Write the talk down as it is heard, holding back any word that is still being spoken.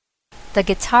The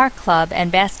Guitar Club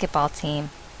and Basketball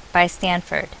Team by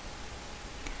Stanford.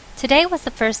 Today was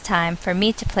the first time for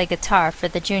me to play guitar for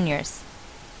the juniors.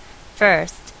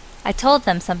 First, I told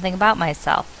them something about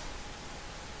myself.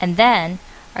 And then,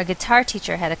 our guitar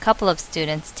teacher had a couple of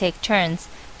students take turns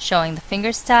showing the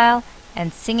fingerstyle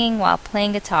and singing while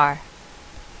playing guitar.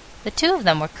 The two of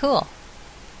them were cool,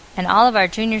 and all of our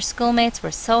junior schoolmates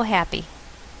were so happy.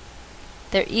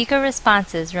 Their eager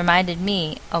responses reminded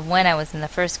me of when I was in the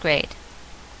first grade.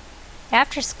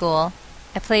 After school,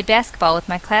 I played basketball with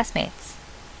my classmates.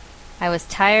 I was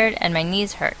tired and my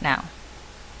knees hurt now.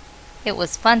 It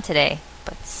was fun today,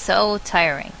 but so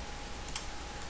tiring.